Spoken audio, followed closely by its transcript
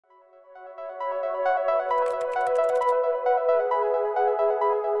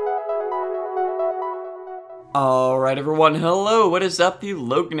Alright everyone, hello, what is up?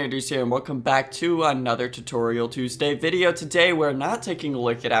 TheLoganatorz here, and welcome back to another Tutorial Tuesday video. Today we're not taking a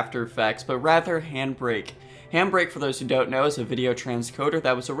look at After Effects, but rather Handbrake. Handbrake, for those who don't know, is a video transcoder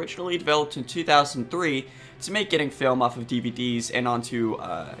that was originally developed in 2003 to make getting film off of DVDs and onto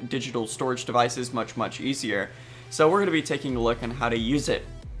digital storage devices much easier. So we're going to be taking a look on how to use it.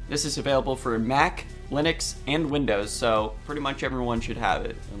 This is available for Mac, Linux, and Windows, so pretty much everyone should have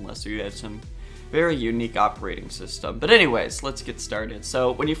it, unless you have some very unique operating system. But anyways, let's get started.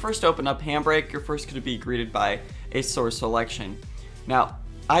 So when you first open up Handbrake, you're first going to be greeted by a source selection. Now,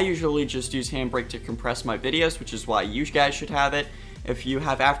 I usually just use Handbrake to compress my videos, which is why you guys should have it. If you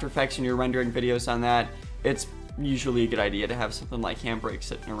have After Effects and you're rendering videos on that, it's usually a good idea to have something like Handbrake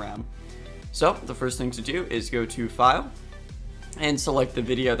sitting around. So the first thing to do is go to File and select the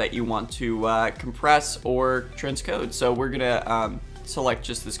video that you want to compress or transcode. So we're gonna select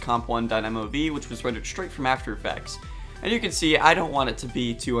just this comp1.mov, which was rendered straight from After Effects. And you can see I don't want it to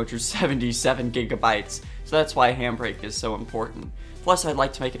be 277 gigabytes, so that's why Handbrake is so important. Plus, I'd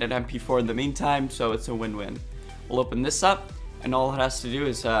like to make it an MP4 in the meantime, so it's a win-win. We'll open this up, and all it has to do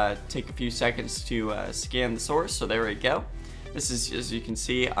is take a few seconds to scan the source, so there we go. This is, as you can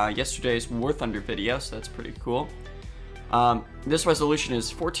see, yesterday's War Thunder video, so that's pretty cool. This resolution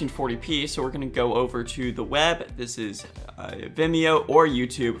is 1440p, so we're going to go over to the web. This is Vimeo or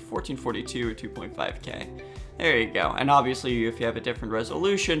YouTube, 1442 or 2.5K. There you go. And obviously, if you have a different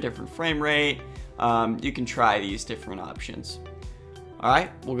resolution, different frame rate, you can try these different options.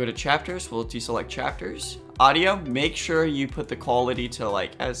 Alright, we'll go to chapters. We'll deselect chapters. Audio, make sure you put the quality to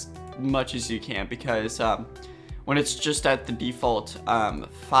like as much as you can, because when it's just at the default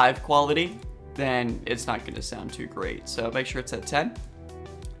 5 quality, then it's not going to sound too great. So make sure it's at 10.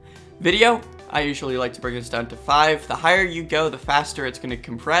 Video, I usually like to bring this down to 5. The higher you go, the faster it's going to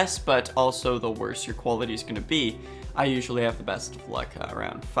compress, but also the worse your quality is going to be. I usually have the best of luck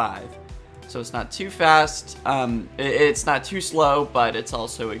around 5. So it's not too fast, it's not too slow, but it's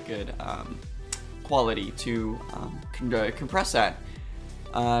also a good quality to compress at.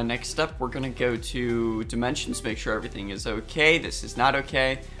 Next up, we're going to go to dimensions, make sure everything is okay. This is not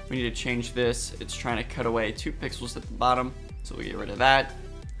okay. We need to change this. It's trying to cut away 2 pixels at the bottom, so we get rid of that.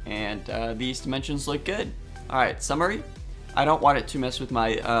 And these dimensions look good. Alright, summary. I don't want it to mess with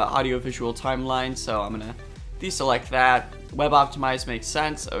my audio-visual timeline, so I'm going to deselect that. Web optimize makes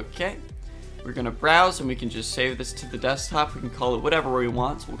sense. Okay. We're going to browse, and we can just save this to the desktop. We can call it whatever we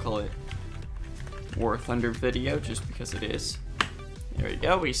want, so we'll call it War Thunder Video, just because it is. There we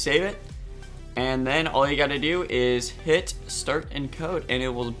go, we save it. And then all you gotta do is hit start encode and it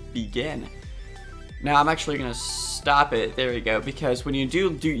will begin. Now I'm actually gonna stop it, there we go, because when you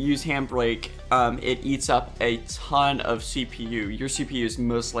do use Handbrake, it eats up a ton of CPU. Your CPU is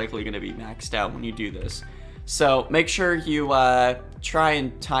most likely gonna be maxed out when you do this. So make sure you try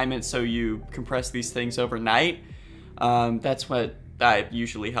and time it so you compress these things overnight. That's what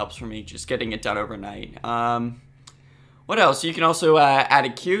usually helps for me, just getting it done overnight. What else? You can also add a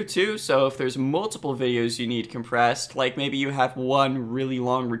queue too, so if there's multiple videos you need compressed, like maybe you have one really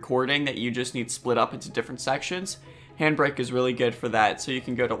long recording that you just need split up into different sections, Handbrake is really good for that. So you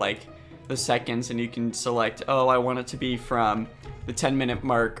can go to like the seconds and you can select, oh, I want it to be from the 10-minute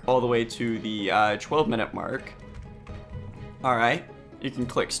mark all the way to the 12-minute mark. Alright, you can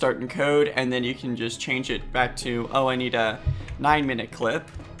click start encode and then you can just change it back to, oh, I need a 9-minute clip,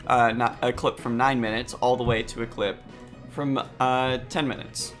 not a clip from 9 minutes all the way to a clip from 10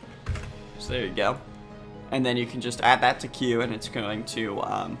 minutes. So there you go. And then you can just add that to queue and it's going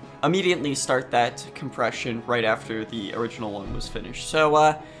to immediately start that compression right after the original one was finished.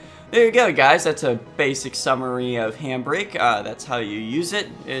 So there you go, guys. That's a basic summary of Handbrake. That's how you use it.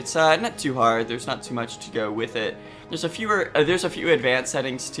 It's not too hard. There's not too much to go with it. There's a few advanced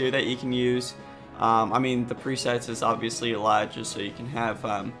settings too that you can use. I mean, the presets is obviously a lot just so you can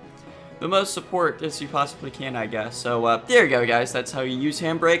have the most support as you possibly can, I guess. So there you go, guys. That's how you use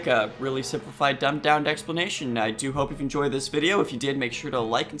Handbrake. Really simplified, dumbed down explanation. I do hope you've enjoyed this video. If you did, make sure to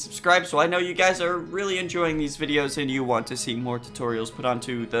like and subscribe so I know you guys are really enjoying these videos and you want to see more tutorials put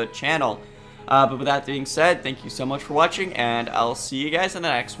onto the channel. But with that being said, thank you so much for watching, and I'll see you guys in the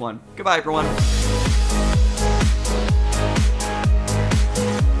next one. Goodbye, everyone.